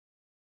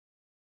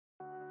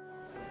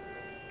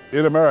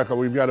In America,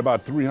 we've got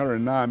about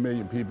 309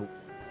 million people.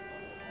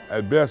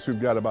 At best, we've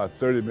got about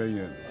 30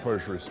 million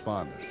first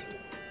responders.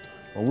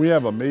 When we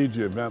have a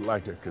major event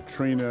like a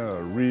Katrina,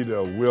 a Rita,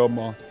 a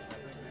Wilma,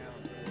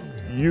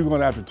 you're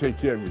going to have to take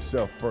care of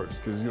yourself first,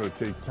 because it's going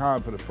to take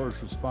time for the first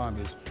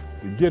responders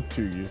to get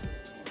to you.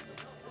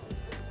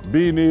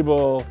 Being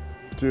able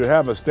to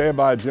have a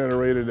standby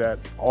generator that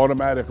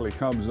automatically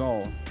comes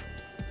on,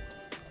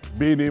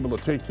 being able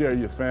to take care of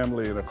your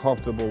family in a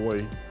comfortable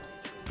way,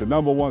 to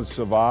number one,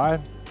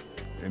 survive,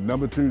 and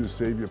number two, to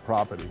save your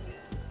property.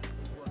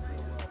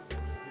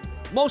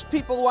 Most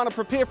people want to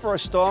prepare for a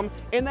storm,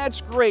 and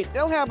that's great.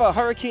 They'll have a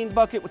hurricane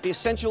bucket with the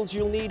essentials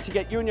you'll need to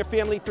get you and your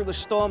family through the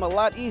storm a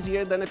lot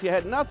easier than if you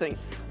had nothing.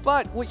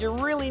 But what you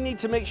really need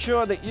to make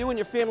sure that you and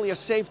your family are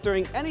safe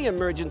during any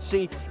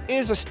emergency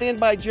is a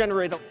standby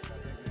generator.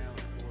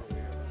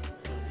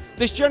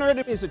 This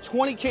generator is a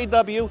 20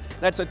 kW,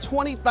 that's a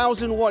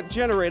 20,000 watt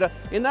generator,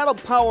 and that'll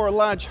power a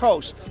large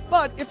house.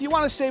 But if you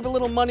want to save a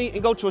little money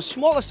and go to a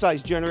smaller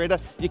size generator,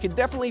 you can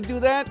definitely do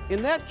that.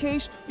 In that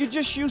case, you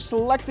just use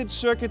selected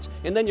circuits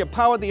and then you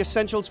power the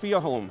essentials for your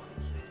home.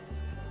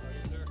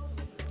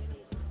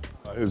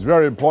 It's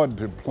very important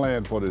to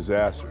plan for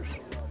disasters.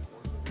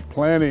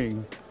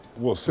 Planning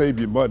will save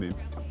you money.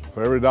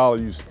 For every dollar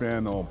you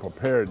spend on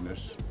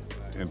preparedness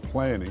and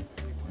planning,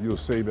 you'll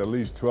save at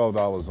least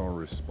 $12 on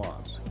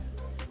response.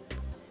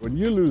 When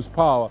you lose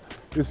power,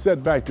 it's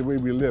set back the way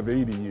we live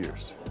 80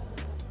 years.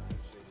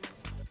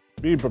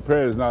 Being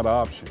prepared is not an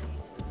option.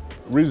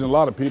 The reason a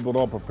lot of people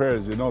don't prepare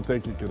is they don't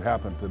think it could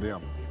happen to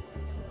them.